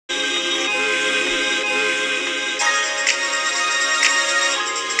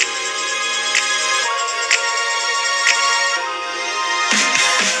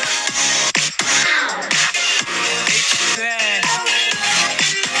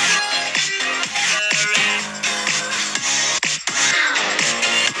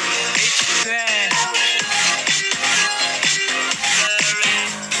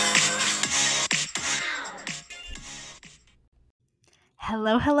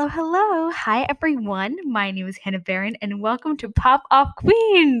Hello, hello. Hi, everyone. My name is Hannah Barron, and welcome to Pop Off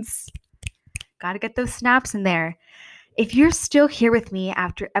Queens. Gotta get those snaps in there. If you're still here with me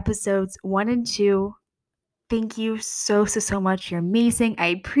after episodes 1 and 2, thank you so much. You're amazing. I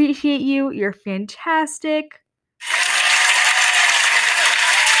appreciate you. You're fantastic.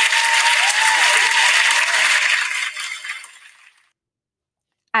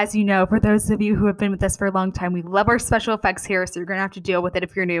 As you know, for those of you who have been with us for a long time, we love our special effects here, so you're going to have to deal with it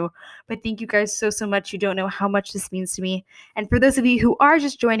if you're new. But thank you guys so much. You don't know how much this means to me. And for those of you who are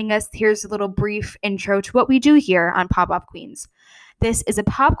just joining us, here's a little brief intro to what we do here on Pop Off Queens. This is a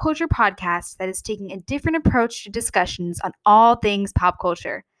pop culture podcast that is taking a different approach to discussions on all things pop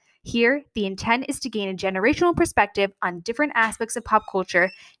culture. Here, the intent is to gain a generational perspective on different aspects of pop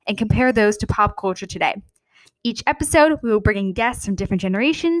culture and compare those to pop culture today. Each episode, we will bring in guests from different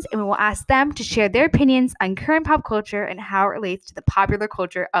generations and we will ask them to share their opinions on current pop culture and how it relates to the popular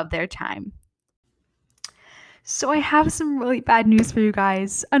culture of their time. So I have some really bad news for you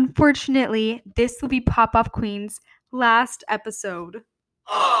guys. Unfortunately, this will be Pop Off Queen's last episode.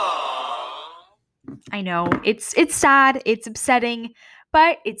 I know, it's sad, it's upsetting,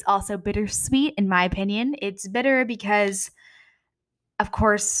 but it's also bittersweet in my opinion. It's bitter because of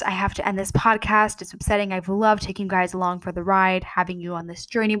course, I have to end this podcast. It's upsetting. I've loved taking you guys along for the ride, having you on this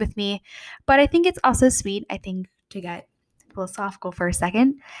journey with me. But I think it's also sweet, to get philosophical for a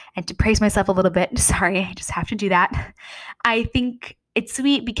second and to praise myself a little bit. Sorry, I just have to do that. I think it's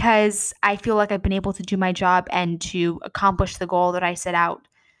sweet because I feel like I've been able to do my job and to accomplish the goal that I set out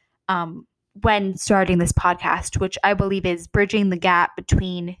when starting this podcast, which I believe is bridging the gap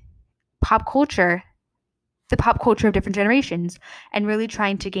between the pop culture of different generations, and really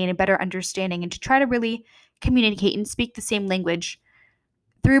trying to gain a better understanding and to try to really communicate and speak the same language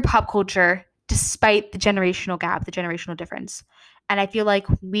through pop culture despite the generational gap, the generational difference. And I feel like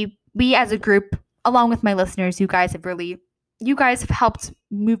we as a group, along with my listeners, you guys have helped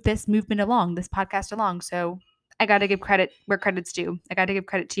move this movement along, this podcast along. So I got to give credit where credit's due. I got to give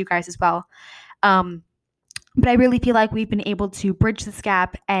credit to you guys as well. But I really feel like we've been able to bridge this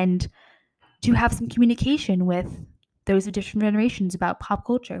gap and to have some communication with those of different generations about pop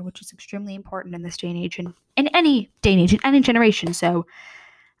culture, which is extremely important in this day and age, and in any day and age, in any generation. So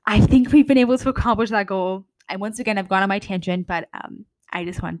I think we've been able to accomplish that goal. And once again, I've gone on my tangent, but I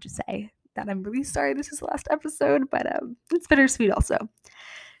just wanted to say that I'm really sorry this is the last episode, but it's bittersweet also.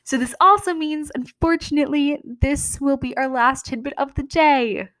 So this also means, unfortunately, this will be our last tidbit of the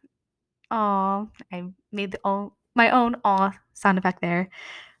day. Aw, I made my own aw sound effect there.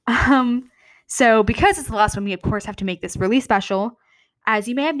 So because it's the last one, we of course have to make this really special. As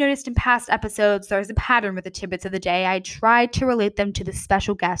you may have noticed in past episodes, there's a pattern with the tidbits of the day. I tried to relate them to the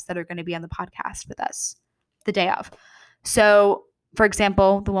special guests that are going to be on the podcast with us the day of. So, for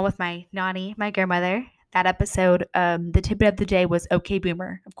example, the one with my nanny, my grandmother, that episode, the tidbit of the day was OK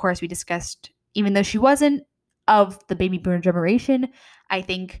Boomer. Of course, we discussed, even though she wasn't of the baby boomer generation, I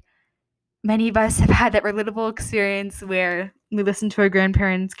think many of us have had that relatable experience where we listen to our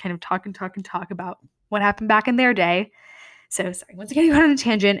grandparents kind of talk about what happened back in their day. So sorry, once again, I got on a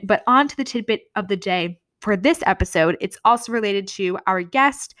tangent, but on to the tidbit of the day for this episode. It's also related to our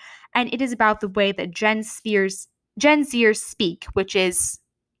guest, and it is about the way that Gen Zers speak, which is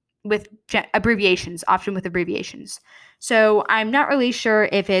with abbreviations, often with abbreviations. So I'm not really sure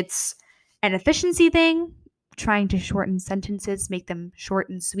if it's an efficiency thing, trying to shorten sentences, make them short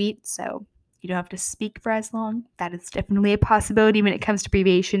and sweet, so you don't have to speak for as long. That is definitely a possibility when it comes to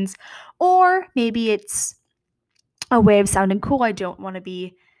abbreviations. Or maybe it's a way of sounding cool. I don't want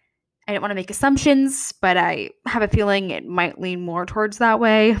to make assumptions, but I have a feeling it might lean more towards that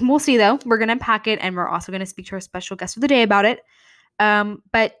way. We'll see though. We're going to unpack it, and we're also going to speak to our special guest of the day about it.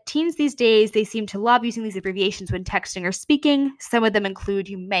 But teens these days, they seem to love using these abbreviations when texting or speaking. Some of them include,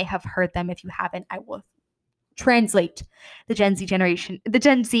 you may have heard them. If you haven't, I will translate the Gen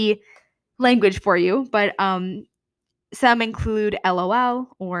Z language for you, but some include LOL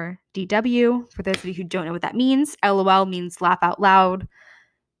or DW. For those of you who don't know what that means, LOL means laugh out loud.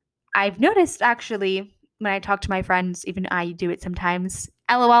 I've noticed actually when I talk to my friends, even I do it sometimes.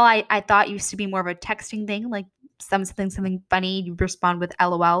 LOL, I thought used to be more of a texting thing, like something funny, you respond with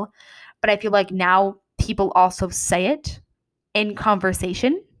LOL. But I feel like now people also say it in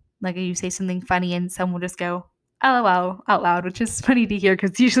conversation. Like you say something funny and someone will just go LOL out loud, which is funny to hear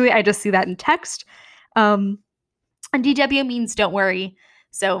because usually I just see that in text. And DW means don't worry.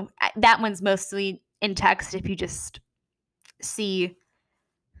 So that one's mostly in text. If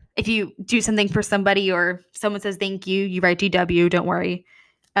you do something for somebody or someone says thank you, you write DW, don't worry.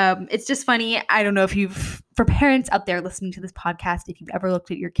 It's just funny. I don't know if for parents out there listening to this podcast, if you've ever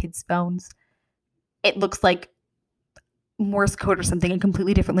looked at your kids' phones, it looks like Morse code or something, a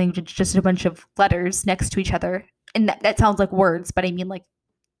completely different language, just a bunch of letters next to each other. And that sounds like words, but I mean like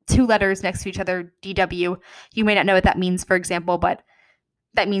 2 letters next to each other, DW. You may not know what that means, for example, but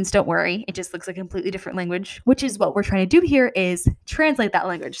that means don't worry. It just looks like a completely different language, which is what we're trying to do here, is translate that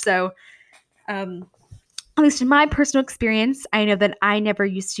language. So at least in my personal experience, I know that I never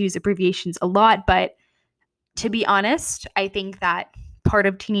used to use abbreviations a lot, but to be honest, I think that part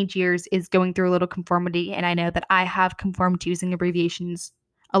of teenage years is going through a little conformity, and I know that I have conformed to using abbreviations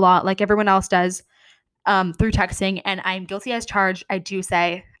a lot, like everyone else does, through texting, and I'm guilty as charged. I do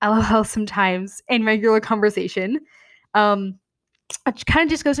say LOL sometimes in regular conversation. It kind of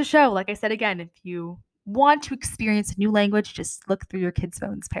just goes to show, like I said again, if you want to experience a new language, just look through your kids'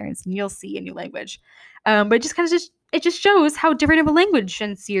 phones, parents, and you'll see a new language. But it just kind of it just shows how different of a language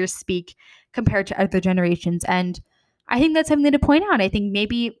Gen Zers speak compared to other generations. And I think that's something to point out. I think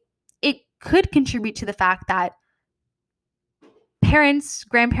maybe it could contribute to the fact that parents,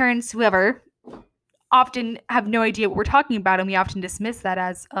 grandparents, whoever, often have no idea what we're talking about, and we often dismiss that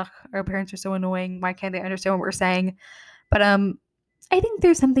as, ugh, our parents are so annoying. Why can't they understand what we're saying? But I think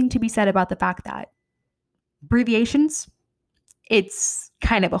there's something to be said about the fact that abbreviations, it's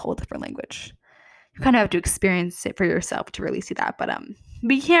kind of a whole different language. You kind of have to experience it for yourself to really see that. But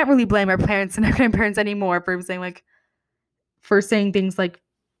we can't really blame our parents and our grandparents anymore for saying things like,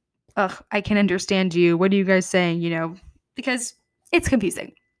 ugh, I can understand you. What are you guys saying? Because it's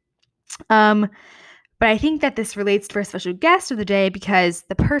confusing. But I think that this relates to our special guest of the day, because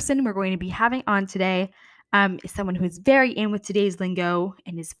the person we're going to be having on today is someone who is very in with today's lingo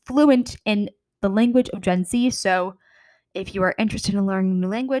and is fluent in the language of Gen Z. So if you are interested in learning a new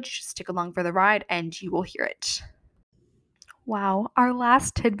language, stick along for the ride and you will hear it. Wow, our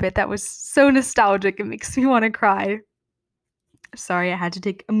last tidbit, that was so nostalgic, it makes me want to cry. Sorry, I had to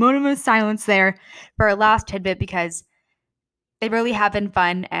take a moment of silence there for our last tidbit, because they really have been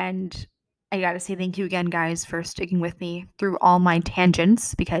fun, and I gotta say thank you again, guys, for sticking with me through all my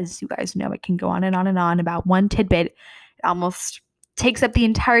tangents, because you guys know it can go on and on and on about one tidbit. It almost takes up the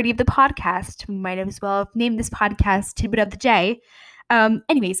entirety of the podcast. We might as well have named this podcast Tidbit of the Day.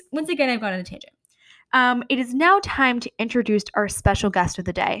 Anyways, once again, I've gone on a tangent. It is now time to introduce our special guest of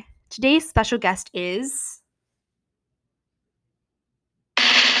the day. Today's special guest is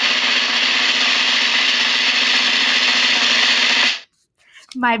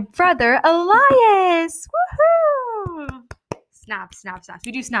my brother, Elias. Woohoo! Snap, snap, snaps.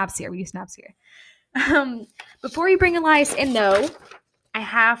 We do snaps here. Before we bring Elias in, though, I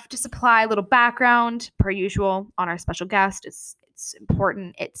have to supply a little background, per usual, on our special guest. It's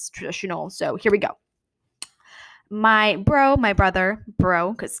important. It's traditional. So here we go. My brother,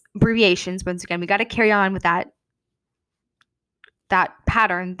 because abbreviations, once again, we got to carry on with that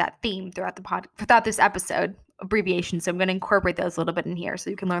pattern, that theme throughout this episode. Abbreviations. So I'm going to incorporate those a little bit in here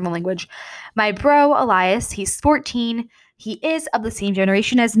so you can learn the language. My bro, Elias, he's 14. He is of the same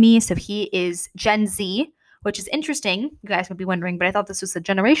generation as me, so he is Gen Z, which is interesting. You guys might be wondering, but I thought this was a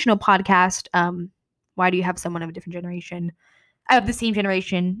generational podcast. Why do you have someone of a different generation? Of the same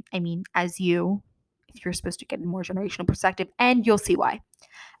generation, I mean, as you, if you're supposed to get a more generational perspective, and you'll see why.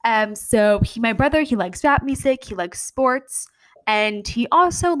 So my brother, he likes rap music, he likes sports, and he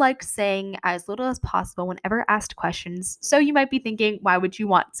also likes saying as little as possible whenever asked questions. So you might be thinking, why would you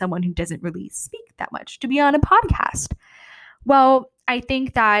want someone who doesn't really speak that much to be on a podcast? Well, I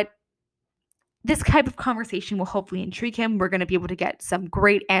think that this type of conversation will hopefully intrigue him. We're going to be able to get some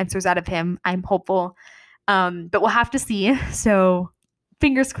great answers out of him. I'm hopeful, but we'll have to see. So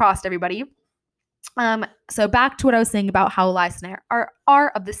fingers crossed, everybody. So back to what I was saying about how Elias and I are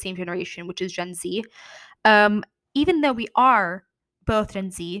of the same generation, which is Gen Z. Even though we are both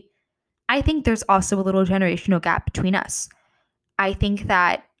Gen Z, I think there's also a little generational gap between us. I think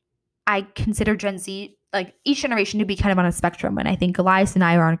that I consider Gen Z, like each generation, to be kind of on a spectrum, and I think Elias and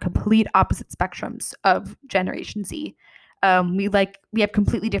I are on complete opposite spectrums of Generation Z. We have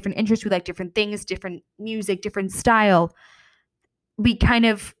completely different interests. We like different things, different music, different style. We kind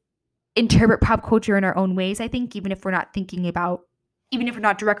of interpret pop culture in our own ways, I think, even if we're not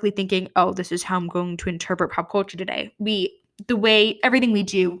directly thinking, oh, this is how I'm going to interpret pop culture today. Everything we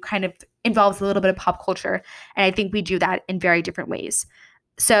do kind of involves a little bit of pop culture, and I think we do that in very different ways.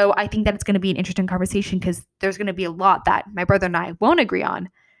 So I think that it's going to be an interesting conversation, because there's going to be a lot that my brother and I won't agree on,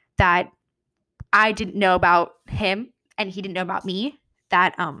 that I didn't know about him and he didn't know about me,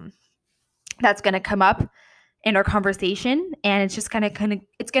 that's going to come up in our conversation. And it's just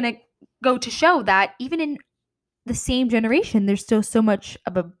it's going to go to show that even in the same generation, there's still so much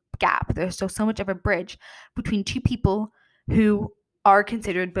of a gap. There's still so much of a bridge between two people who are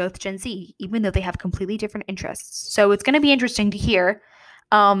considered both Gen Z, even though they have completely different interests. So it's going to be interesting to hear.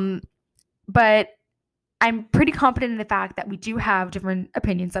 But I'm pretty confident in the fact that we do have different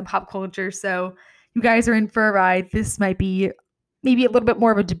opinions on pop culture. So you guys are in for a ride. This might be maybe a little bit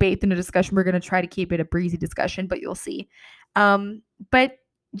more of a debate than a discussion. We're going to try to keep it a breezy discussion, but you'll see. But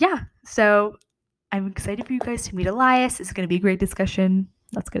yeah, so I'm excited for you guys to meet Elias. It's going to be a great discussion.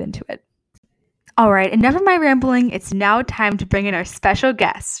 Let's get into it. All right, enough of my rambling. It's now time to bring in our special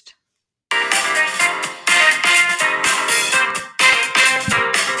guest.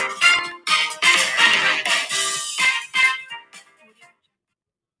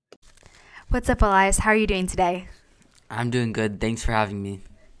 What's up, Elias? How are you doing today? I'm doing good. Thanks for having me.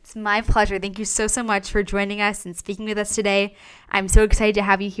 It's my pleasure. Thank you so much for joining us and speaking with us today. I'm so excited to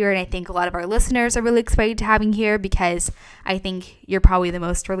have you here, and I think a lot of our listeners are really excited to have you here because I think you're probably the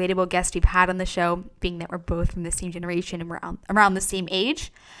most relatable guest we've had on the show, being that we're both from the same generation and we're around the same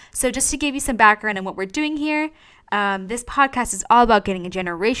age. So just to give you some background on what we're doing here, this podcast is all about getting a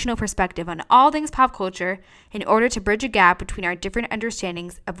generational perspective on all things pop culture in order to bridge a gap between our different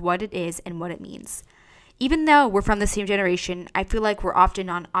understandings of what it is and what it means. Even though we're from the same generation, I feel like we're often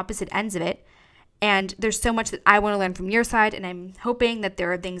on opposite ends of it. And there's so much that I want to learn from your side, and I'm hoping that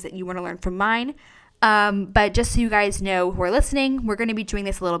there are things that you want to learn from mine. But just so you guys know who are listening, we're going to be doing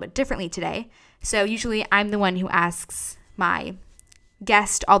this a little bit differently today. So usually I'm the one who asks my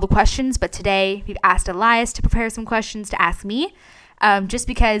guest all the questions, but today we've asked Elias to prepare some questions to ask me, just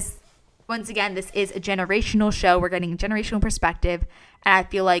because, once again, this is a generational show. We're getting a generational perspective, and I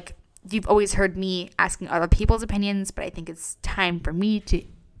feel like you've always heard me asking other people's opinions, but I think it's time for me to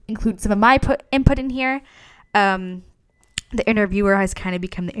include some of my input in here. The interviewer has kind of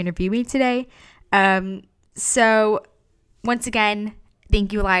become the interviewee today. So once again,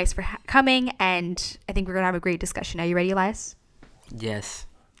 thank you, Elias, for coming, and I think we're going to have a great discussion. Are you ready, Elias? Yes.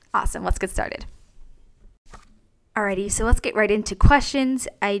 Awesome. Let's get started. Alrighty, so let's get right into questions.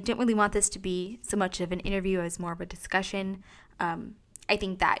 I don't really want this to be so much of an interview as more of a discussion. I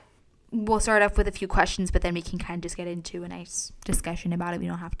think that we'll start off with a few questions, but then we can kind of just get into a nice discussion about it. We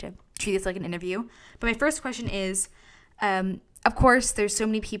don't have to treat this like an interview. But my first question is, of course, there's so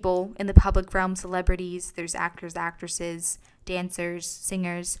many people in the public realm, celebrities, there's actors, actresses, dancers,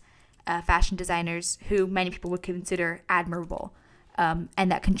 singers, fashion designers, who many people would consider admirable, and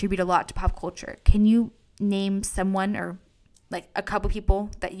that contribute a lot to pop culture. Can you name someone or like a couple people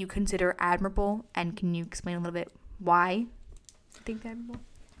that you consider admirable, and can you explain a little bit why you think they're admirable?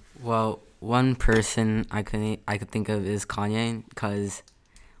 Well, one person I could think of is Kanye, because,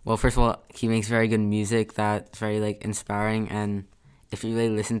 well, first of all, he makes very good music that's very like inspiring, and if you really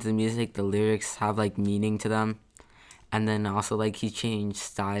listen to the music, the lyrics have like meaning to them, and then also like he changed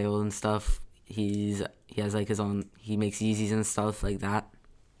style and stuff. He has like his own. He makes Yeezys and stuff like that.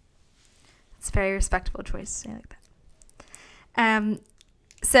 It's a very respectable choice. I like that.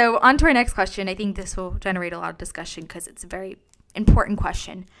 So on to our next question. I think this will generate a lot of discussion because it's a very important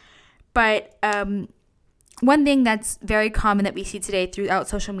question. But one thing that's very common that we see today throughout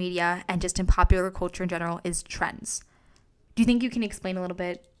social media and just in popular culture in general is trends. Do you think you can explain a little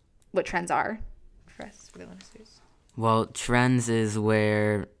bit what trends are for us, for the listeners? Well, trends is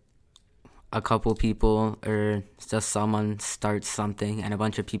where a couple people or just someone starts something and a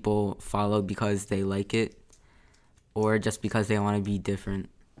bunch of people follow because they like it or just because they want to be different.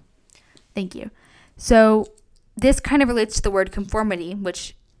 Thank you. So this kind of relates to the word conformity,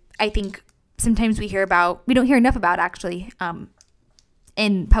 which I think sometimes we don't hear enough about actually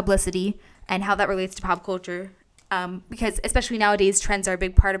in publicity, and how that relates to pop culture. Because especially nowadays, trends are a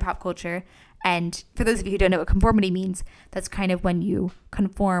big part of pop culture. And for those of you who don't know what conformity means, that's kind of when you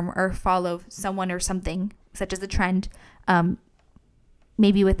conform or follow someone or something, such as a trend,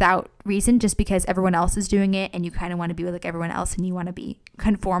 maybe without reason, just because everyone else is doing it and you kind of want to be like everyone else and you want to be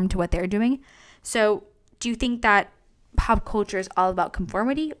conformed to what they're doing. So do you think that pop culture is all about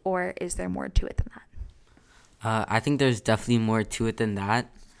conformity, or is there more to it than that? I think there's definitely more to it than that.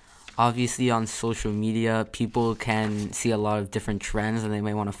 Obviously, on social media, people can see a lot of different trends and they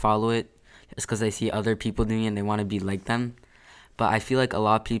might want to follow it just because they see other people doing it and they want to be like them. But I feel like a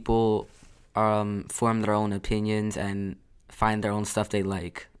lot of people form their own opinions and find their own stuff they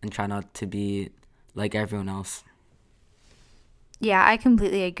like and try not to be like everyone else. Yeah, I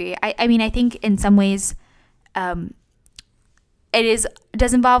completely agree. I mean, I think in some ways it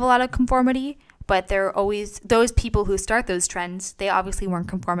does involve a lot of conformity, but there are always those people who start those trends. They obviously weren't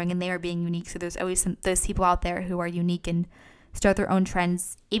conforming and they are being unique. So there's always those people out there who are unique and start their own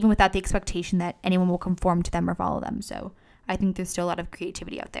trends, even without the expectation that anyone will conform to them or follow them. So I think there's still a lot of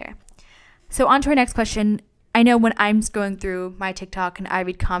creativity out there. So on to our next question. I know when I'm going through my TikTok and I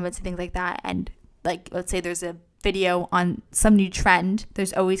read comments and things like that, and like, let's say there's a video on some new trend,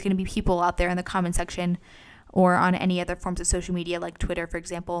 there's always going to be people out there in the comment section or on any other forms of social media like Twitter, for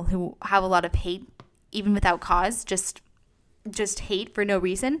example, who have a lot of hate, even without cause, just hate for no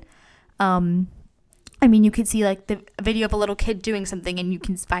reason. I mean, you could see like the video of a little kid doing something and you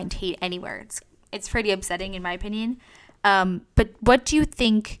can find hate anywhere. It's pretty upsetting in my opinion. But what do you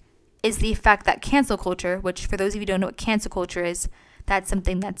think is the effect that cancel culture, which for those of you who don't know what cancel culture is, that's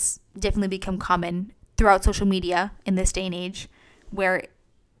something that's definitely become common throughout social media in this day and age, where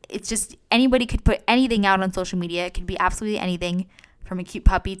it's just anybody could put anything out on social media. It could be absolutely anything, from a cute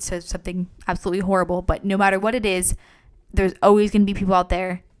puppy to something absolutely horrible. But no matter what it is, there's always going to be people out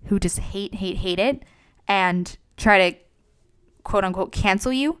there who just hate it and try to quote unquote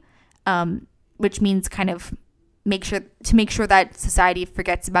cancel you, which means kind of make sure that society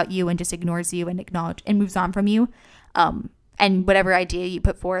forgets about you and just ignores you and acknowledge and moves on from you, and whatever idea you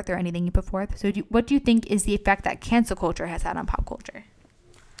put forth or anything you put forth. So what do you think is the effect that cancel culture has had on pop culture?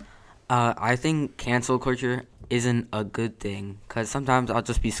 I think cancel culture isn't a good thing, because sometimes I'll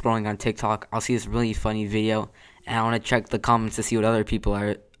just be scrolling on TikTok, I'll see this really funny video, and I want to check the comments to see what other people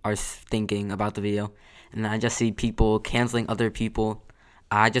are thinking about the video, and I just see people canceling other people.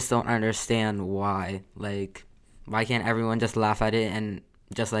 I just don't understand why. Like, why can't everyone just laugh at it and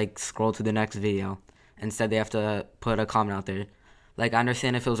just like scroll to the next video? Instead, they have to put a comment out there. Like, I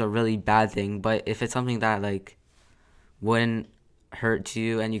understand if it was a really bad thing, but if it's something that like wouldn't hurt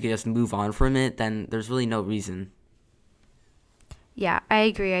you and you could just move on from it, then there's really no reason. Yeah, I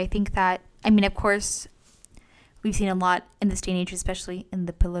agree. I think that, I mean, of course, we've seen a lot in this day and age, especially in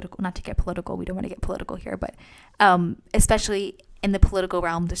the political, not to get political, we don't want to get political here, but especially in the political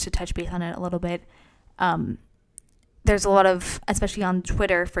realm, just to touch base on it a little bit, there's a lot of, especially on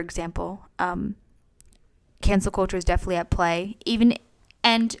Twitter, for example, cancel culture is definitely at play.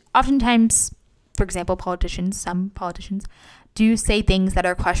 And oftentimes, for example, some politicians do say things that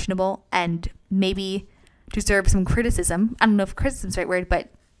are questionable and maybe deserve some criticism. I don't know if criticism is the right word, but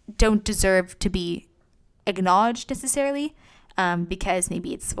don't deserve to be acknowledged necessarily, because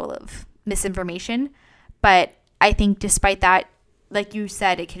maybe it's full of misinformation. But I think despite that, like you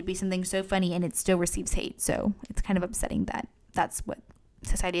said, it could be something so funny and it still receives hate. So it's kind of upsetting that that's what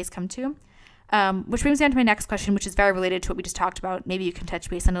society has come to. Which brings me on to my next question, which is very related to what we just talked about. Maybe you can touch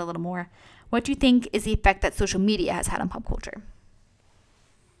base on it a little more. What do you think is the effect that social media has had on pop culture?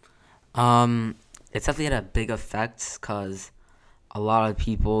 It's definitely had a big effect, because a lot of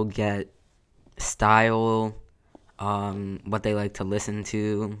people get style, what they like to listen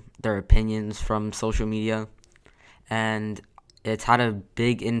to, their opinions from social media. And it's had a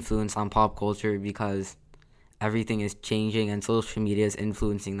big influence on pop culture because everything is changing and social media is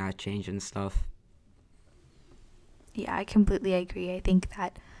influencing that change and stuff. Yeah, I completely agree. I think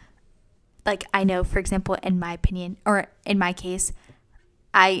that, like, I know, for example, in my opinion, or in my case,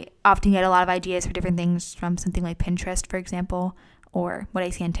 I often get a lot of ideas for different things from something like Pinterest, for example, or what I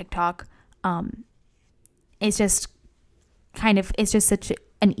see on TikTok. It's just such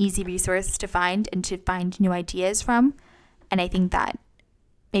an easy resource to find and to find new ideas from. And I think that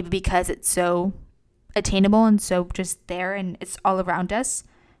maybe because it's so attainable and so just there and it's all around us,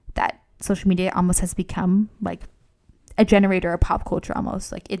 that social media almost has become like a generator of pop culture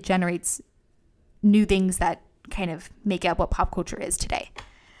almost. Like, it generates new things that kind of make up what pop culture is today.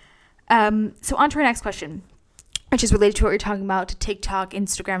 So on to our next question, which is related to what we're talking about, to TikTok,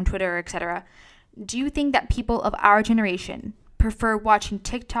 Instagram, Twitter, etc. Do you think that people of our generation prefer watching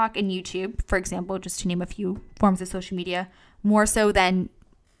TikTok and YouTube, for example, just to name a few forms of social media, more so than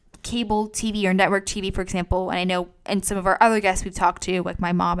cable TV or network TV, for example? And I know, and some of our other guests we've talked to, like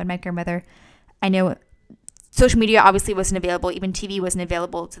my mom and my grandmother, I know social media obviously wasn't available. Even TV wasn't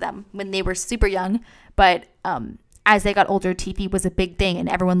available to them when they were super young. But as they got older, TV was a big thing and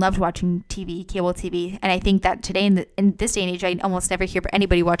everyone loved watching TV, cable TV. And I think that today, in this day and age, I almost never hear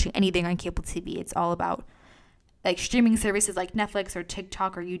anybody watching anything on cable TV. It's all about like streaming services like Netflix or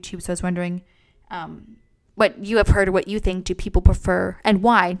TikTok or YouTube. So I was wondering what you have heard or what you think. Do people prefer, and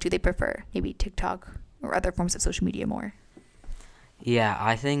why do they prefer maybe TikTok or other forms of social media more? Yeah,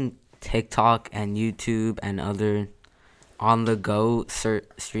 I think TikTok and YouTube and other on-the-go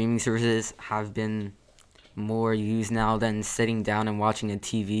streaming services have been more used now than sitting down and watching a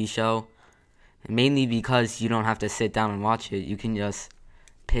TV show. Mainly because you don't have to sit down and watch it. You can just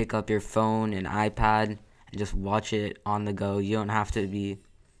pick up your phone and iPad and just watch it on the go. You don't have to be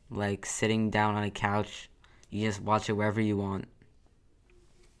like sitting down on a couch you just watch it wherever you want.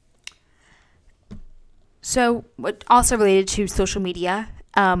 So, what also related to social media,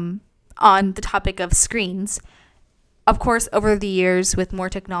 on the topic of screens, of course, over the years with more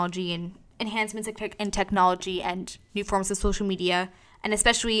technology and enhancements in technology and new forms of social media, and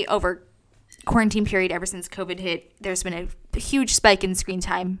especially over quarantine period ever since COVID hit, there's been a huge spike in screen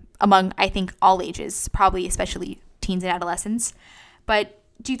time among, I think, all ages, probably especially teens and adolescents. But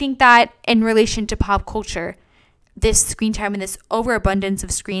do you think that in relation to pop culture, this screen time and this overabundance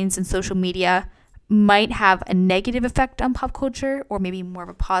of screens and social media might have a negative effect on pop culture, or maybe more of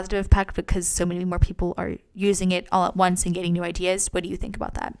a positive effect because so many more people are using it all at once and getting new ideas? What do you think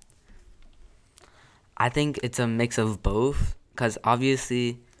about that? I think it's a mix of both, because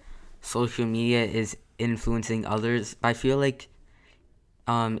obviously social media is influencing others. I feel like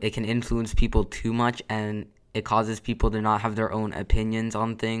it can influence people too much, and it causes people to not have their own opinions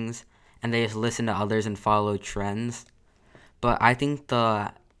on things, and they just listen to others and follow trends. But I think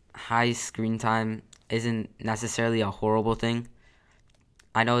the high screen time isn't necessarily a horrible thing.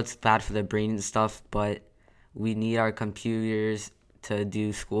 I know it's bad for the brain and stuff, but we need our computers to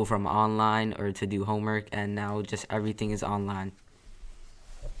do school from online or to do homework, and now just everything is online.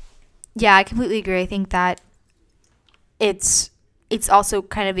 Yeah, I completely agree. I think that it's also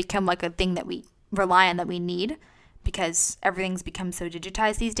kind of become like a thing that we rely on, that we need, because everything's become so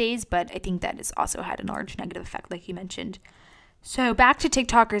digitized these days. But I think that it's also had a large negative effect, like you mentioned. So back to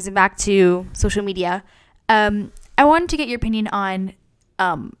TikTokers and back to social media. I wanted to get your opinion on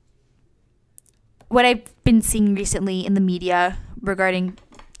what I've been seeing recently in the media regarding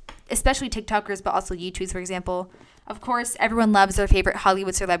especially TikTokers, but also YouTubers, for example. Of course, everyone loves their favorite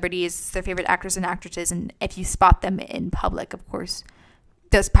Hollywood celebrities, their favorite actors and actresses, and if you spot them in public, of course,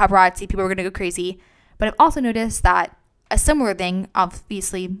 those paparazzi, people are going to go crazy. But I've also noticed that a similar thing,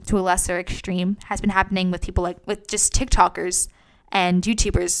 obviously to a lesser extreme, has been happening with people with just TikTokers and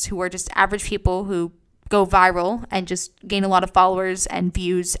YouTubers who are just average people who go viral and just gain a lot of followers and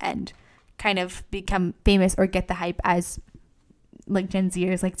views and kind of become famous or get the hype, as like Gen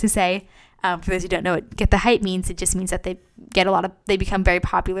Zers like to say. For those who don't know what get the hype means, it just means that they become very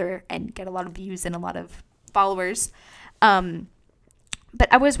popular and get a lot of views and a lot of followers.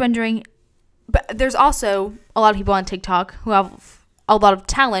 But I was wondering, but there's also a lot of people on TikTok who have a lot of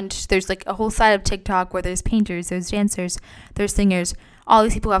talent. There's like a whole side of TikTok where there's painters, there's dancers, there's singers, all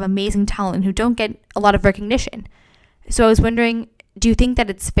these people who have amazing talent who don't get a lot of recognition. So I was wondering, do you think that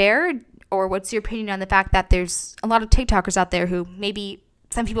it's fair, or what's your opinion on the fact that there's a lot of TikTokers out there who maybe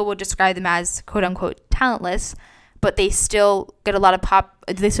some people would describe them as quote unquote talentless, but they still get a lot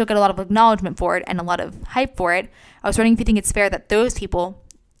of acknowledgement for it and a lot of hype for it. I was wondering if you think it's fair that those people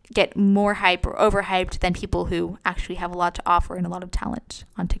get more hype or overhyped than people who actually have a lot to offer and a lot of talent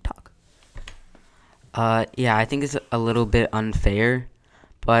on TikTok. Yeah, I think it's a little bit unfair,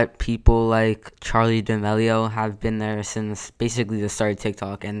 but people like Charli D'Amelio have been there since basically the start of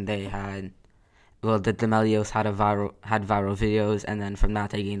TikTok, and the D'Amelios had viral videos, and then from that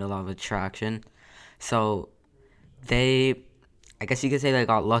they gained a lot of traction. So I guess you could say they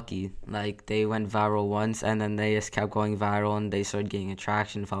got lucky. Like, they went viral once, and then they just kept going viral, and they started getting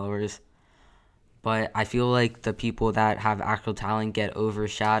attraction, followers. But I feel like the people that have actual talent get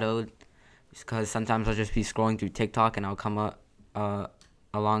overshadowed, because sometimes I'll just be scrolling through TikTok, and I'll come up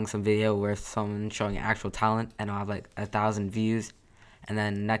along some video where someone's showing actual talent, and I'll have like 1,000 views. And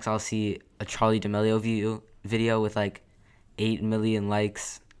then next I'll see a Charli D'Amelio video with like 8 million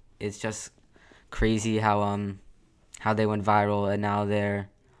likes. It's just crazy how they went viral, and now their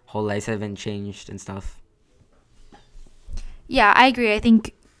whole lives have been changed and stuff. Yeah, I agree. I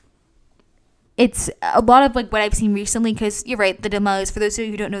think it's a lot of like what I've seen recently, because you're right, the D'Amelios, for those of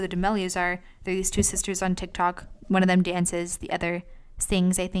you who don't know, the D'Amelios they're these two sisters on TikTok. One of them dances, the other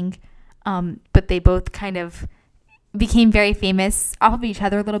sings, I think. But they both kind of became very famous off of each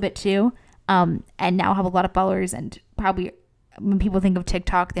other a little bit too, and now have a lot of followers, and probably when people think of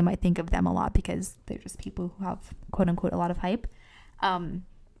TikTok, they might think of them a lot because they're just people who have quote unquote a lot of hype.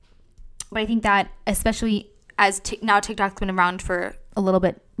 But I think that especially as now TikTok's been around for a little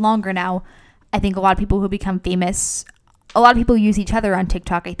bit longer now, I think a lot of people who become famous, a lot of people use each other on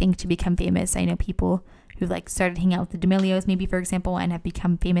TikTok, I think, to become famous. I know people who like started hanging out with the D'Amelios, maybe, for example, and have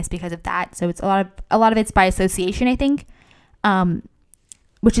become famous because of that. So it's a lot of it's by association, I think,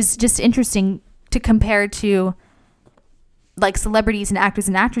 which is just interesting to compare to like celebrities and actors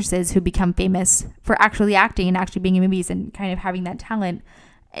and actresses who become famous for actually acting and actually being in movies and kind of having that talent.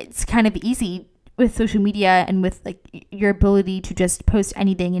 It's kind of easy with social media and with like your ability to just post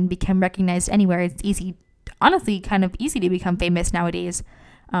anything and become recognized anywhere. It's easy, honestly, kind of easy to become famous nowadays,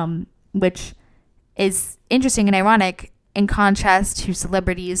 which is interesting and ironic in contrast to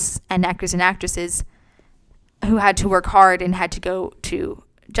celebrities and actors and actresses who had to work hard and had to go to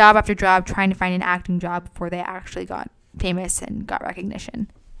job after job trying to find an acting job before they actually got famous and got recognition.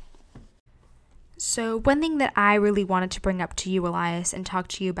 So one thing that I really wanted to bring up to you, Elias, and talk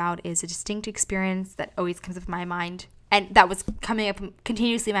to you about is a distinct experience that always comes up in my mind, and that was coming up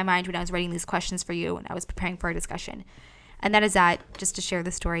continuously in my mind when I was writing these questions for you and I was preparing for our discussion. And that is that, just to share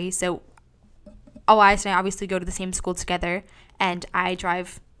the story, so Elias and I obviously go to the same school together, and I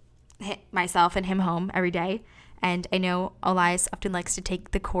drive myself and him home every day. And I know Elias often likes to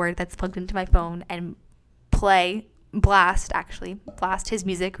take the cord that's plugged into my phone and blast his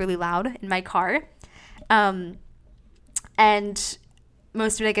music really loud in my car. And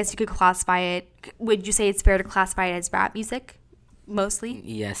most of it, I guess you could classify it. Would you say it's fair to classify it as rap music, mostly?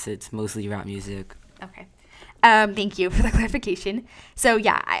 Yes, it's mostly rap music. Okay. Thank you for the clarification. So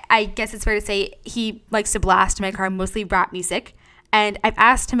yeah, I guess it's fair to say he likes to blast in my car mostly rap music. And I've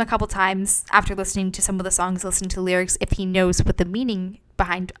asked him a couple times after listening to some of the songs, listening to the lyrics, if he knows what the meaning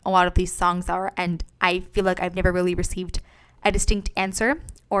behind a lot of these songs are. And I feel like I've never really received a distinct answer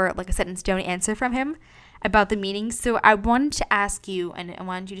or like a set in stone answer from him about the meaning. So I wanted to ask you, and I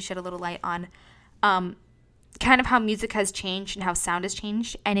wanted you to shed a little light on kind of how music has changed and how sound has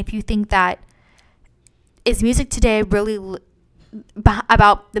changed. And if you think that, is music today really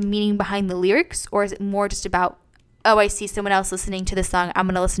about the meaning behind the lyrics, or is it more just about, oh, I see someone else listening to this song, I'm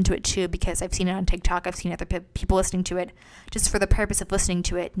going to listen to it too because I've seen it on TikTok, I've seen other people listening to it just for the purpose of listening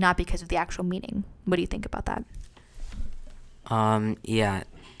to it, not because of the actual meaning? What do you think about that? Yeah,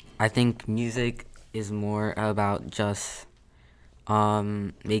 I think music is more about just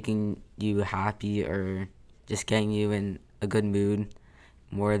making you happy or just getting you in a good mood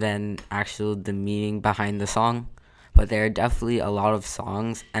more than the meaning behind the song. But there are definitely a lot of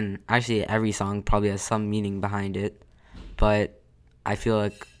songs, and actually every song probably has some meaning behind it. But I feel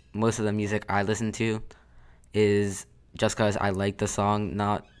like most of the music I listen to is just because I like the song,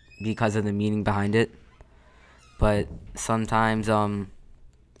 not because of the meaning behind it. But sometimes I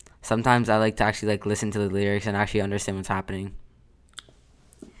like to actually listen to the lyrics and actually understand what's happening.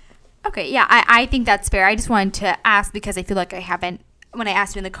 Okay, yeah, I think that's fair. I just wanted to ask because I feel like I haven't, when I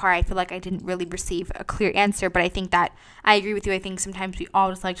asked you in the car, I feel like I didn't really receive a clear answer, but I think that I agree with you. I think sometimes we all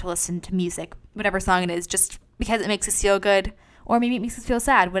just like to listen to music, whatever song it is, just because it makes us feel good, or maybe it makes us feel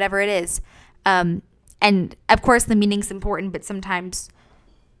sad, whatever it is. And of course the meaning's important, but sometimes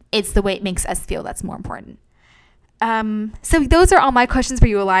it's the way it makes us feel that's more important. So those are all my questions for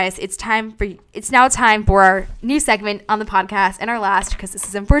you, Elias. It's now time for our new segment on the podcast, and our last, because this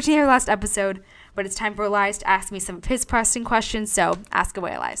is unfortunately our last episode, but it's time for Elias to ask me some of his pressing questions. So ask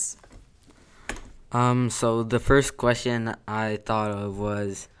away, Elias. So the first question I thought of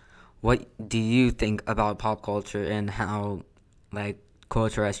was, what do you think about pop culture and how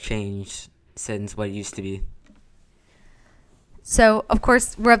culture has changed since what it used to be? So of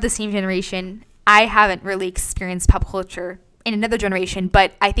course we're of the same generation. I haven't really experienced pop culture in another generation,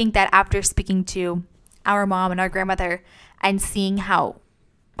 but I think that after speaking to our mom and our grandmother and seeing how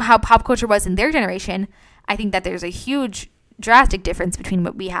pop culture was in their generation, I think that there's a huge drastic difference between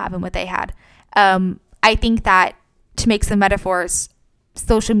what we have and what they had. I think that, to make some metaphors,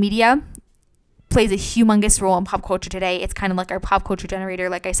 social media plays a humongous role in pop culture today. It's kind of like our pop culture generator,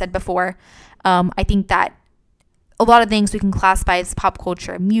 like I said before. I think that a lot of things we can classify as pop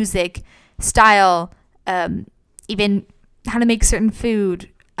culture: music, style, even how to make certain food,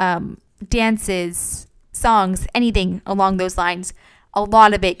 dances, songs, anything along those lines. A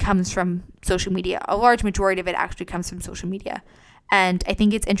lot of it comes from social media. A large majority of it actually comes from social media. And I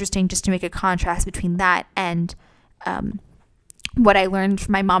think it's interesting just to make a contrast between that and what I learned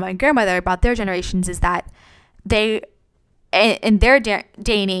from my mom and grandmother about their generations is that they, in their day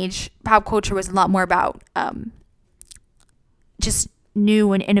and age, pop culture was a lot more about just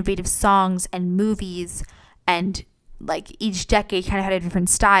new and innovative songs and movies, and each decade kind of had a different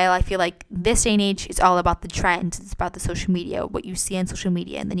style. I feel like this day and age is all about the trends. It's about the social media, what you see on social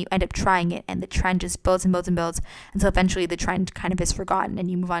media, and then you end up trying it, and the trend just builds and builds and builds until eventually the trend kind of is forgotten and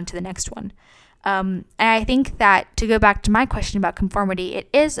you move on to the next one. And I think that, to go back to my question about conformity, it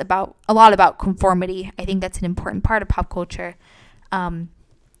is a lot about conformity. I think that's an important part of pop culture.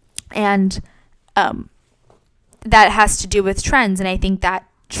 And that has to do with trends, and I think that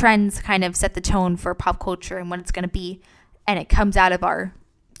trends kind of set the tone for pop culture and what it's going to be, and it comes out of our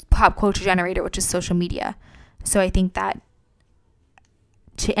pop culture generator, which is social media. So I think that,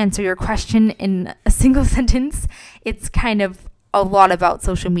 to answer your question in a single sentence, it's kind of a lot about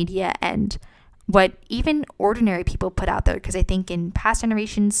social media and what even ordinary people put out there, because I think in past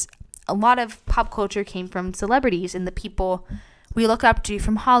generations a lot of pop culture came from celebrities and the people we look up to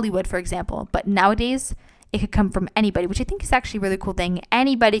from Hollywood, for example. But nowadays, it could come from anybody, which I think is actually a really cool thing.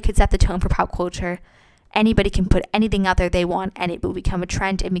 Anybody could set the tone for pop culture. Anybody can put anything out there they want, and it will become a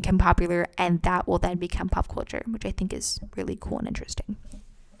trend and become popular, and that will then become pop culture, which I think is really cool and interesting.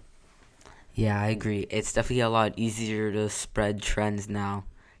 Yeah, I agree. It's definitely a lot easier to spread trends now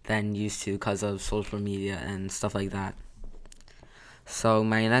than used to because of social media and stuff like that. So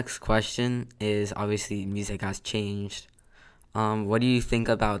my next question is, obviously music has changed. What do you think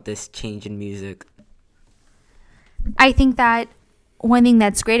about this change in music? I think that one thing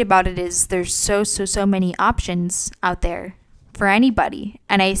that's great about it is there's so many options out there for anybody.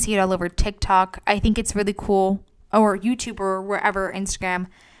 And I see it all over TikTok. I think it's really cool, or YouTube or wherever, Instagram.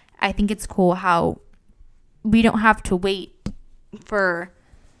 I think it's cool how we don't have to wait for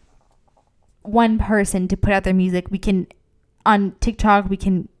one person to put out their music. We can, on TikTok,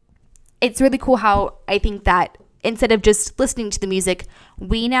 it's really cool how I think that instead of just listening to the music,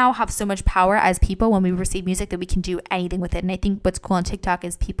 we now have so much power as people when we receive music that we can do anything with it. And I think what's cool on TikTok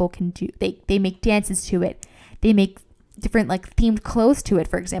is people can do, they make dances to it. They make different like themed clothes to it,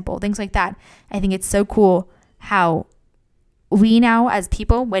 for example, things like that. I think it's so cool how we now as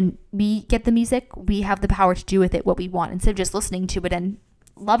people, when we get the music, we have the power to do with it what we want. Instead of just listening to it and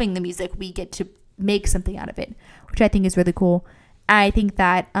loving the music, we get to make something out of it, which I think is really cool. I think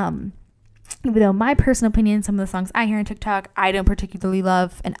that, even though my personal opinion, some of the songs I hear on TikTok, I don't particularly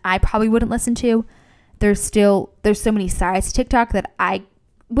love and I probably wouldn't listen to, there's so many sides to TikTok that I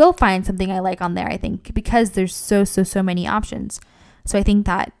will find something I like on there, I think, because there's so many options. So I think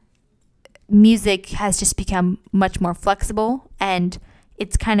that music has just become much more flexible, and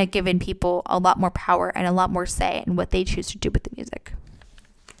it's kind of given people a lot more power and a lot more say in what they choose to do with the music.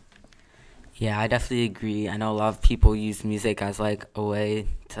 Yeah, I definitely agree. I know a lot of people use music as like a way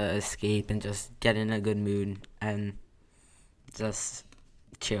to escape and just get in a good mood and just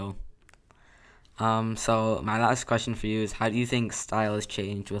chill. So my last question for you is, how do you think style has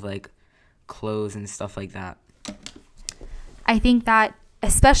changed with like clothes and stuff like that? I think that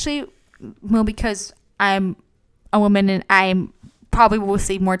especially, well, because I'm a woman and I'm probably will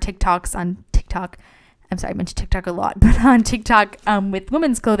see more TikToks on TikTok. I'm sorry, I mentioned TikTok a lot, but on TikTok with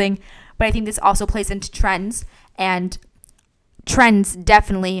women's clothing. But I think this also plays into trends, and trends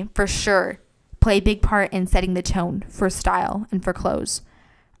definitely, for sure, play a big part in setting the tone for style and for clothes.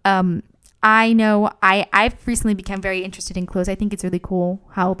 I know I've recently become very interested in clothes. I think it's really cool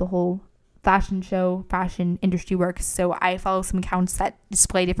how the whole fashion industry works. So I follow some accounts that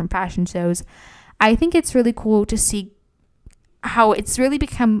display different fashion shows. I think it's really cool to see how it's really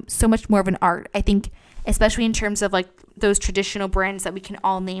become so much more of an art. I think, especially in terms of like those traditional brands that we can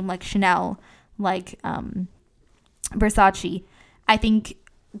all name, like Chanel, like Versace. I think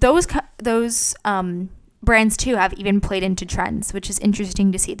those brands too have even played into trends, which is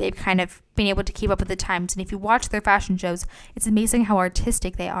interesting to see. They've kind of been able to keep up with the times. And if you watch their fashion shows, it's amazing how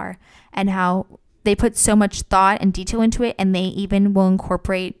artistic they are and how they put so much thought and detail into it. And they even will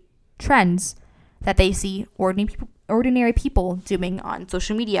incorporate trends that they see ordinary people doing on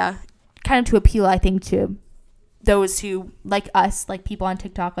social media, kind of to appeal, I think, to those who, like us, like people on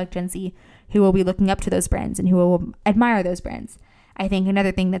TikTok, like Gen Z, who will be looking up to those brands and who will admire those brands. I think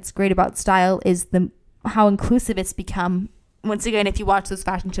another thing that's great about style is how inclusive it's become. Once again, if you watch those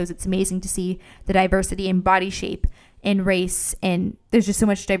fashion shows, it's amazing to see the diversity in body shape, in race, and there's just so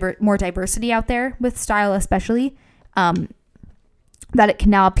much more diversity out there with style, especially, that it can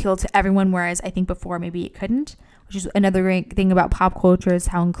now appeal to everyone, whereas I think before maybe it couldn't, which is another great thing about pop culture, is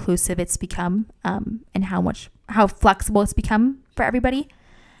how inclusive it's become, and how flexible it's become for everybody.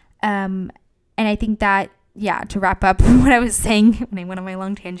 And I think that, yeah, to wrap up what I was saying when I went on my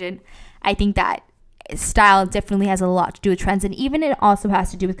long tangent, I think that style definitely has a lot to do with trends, and even it also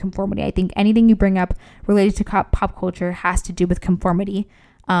has to do with conformity. I think anything you bring up related to pop culture has to do with conformity,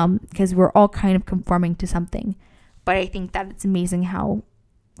 because we're all kind of conforming to something. But I think that it's amazing how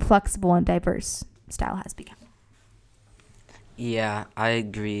flexible and diverse style has become. Yeah, I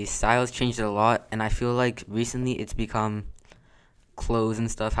agree. Style has changed a lot, and I feel like recently it's become, clothes and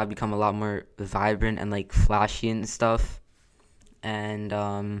stuff have become a lot more vibrant and like flashy and stuff. And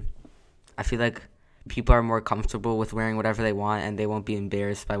I feel like people are more comfortable with wearing whatever they want, and they won't be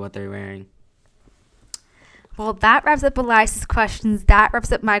embarrassed by what they're wearing. Well, that wraps up Elias's questions. That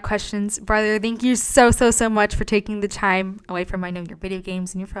wraps up my questions. Brother, thank you so much for taking the time away from, I know, your video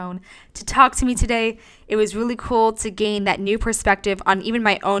games and your phone to talk to me today. It was really cool to gain that new perspective on even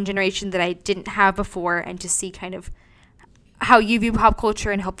my own generation that I didn't have before, and to see kind of how you view pop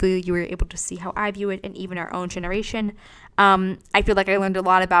culture, and hopefully you were able to see how I view it, and even our own generation. I feel like I learned a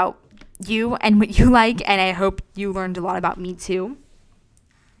lot about you and what you like, and I hope you learned a lot about me too.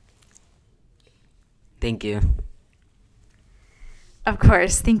 Thank you. Of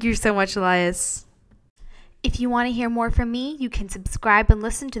course. Thank you so much, Elias. If you want to hear more from me, you can subscribe and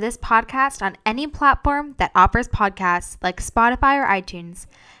listen to this podcast on any platform that offers podcasts like Spotify or iTunes.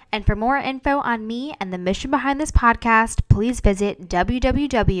 And for more info on me and the mission behind this podcast, please visit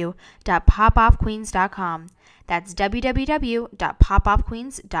www.popoffqueens.com. That's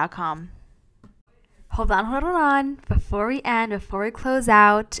www.popoffqueens.com. Hold on. Before we close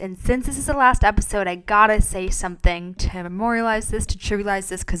out, and since this is the last episode, I gotta say something to memorialize this, to trivialize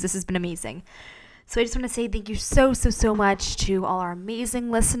this, because this has been amazing. So I just want to say thank you so much to all our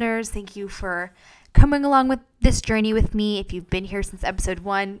amazing listeners. Thank you for coming along with this journey with me. If you've been here since episode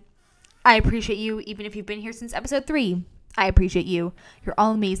 1, I appreciate you. Even if you've been here since episode 3, I appreciate you. You're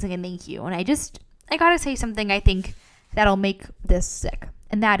all amazing, and thank you. And I gotta say something I think that'll make this stick.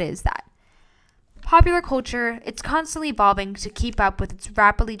 And that is that popular culture, it's constantly evolving to keep up with its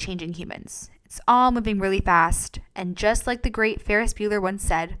rapidly changing humans. It's all moving really fast. And just like the great Ferris Bueller once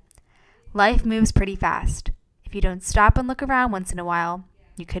said, life moves pretty fast. If you don't stop and look around once in a while,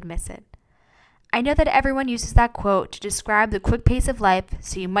 you could miss it. I know that everyone uses that quote to describe the quick pace of life,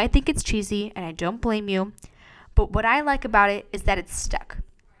 so you might think it's cheesy, and I don't blame you. But what I like about it is that it's stuck.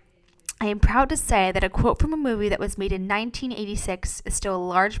 I am proud to say that a quote from a movie that was made in 1986 is still a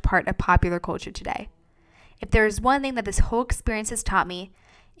large part of popular culture today. If there is one thing that this whole experience has taught me,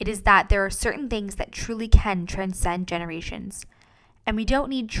 it is that there are certain things that truly can transcend generations. And we don't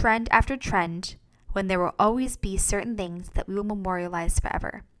need trend after trend when there will always be certain things that we will memorialize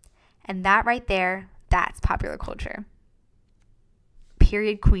forever. And that right there, that's popular culture.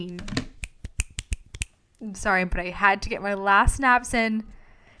 Period, queen. I'm sorry, but I had to get my last snaps in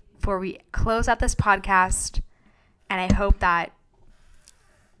before we close out this podcast. And I hope that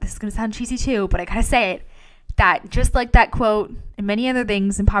this is going to sound cheesy too, but I gotta say it, that just like that quote and many other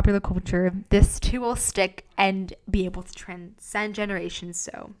things in popular culture, this too will stick and be able to transcend generations.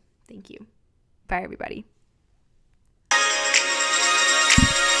 So thank you. Bye, everybody.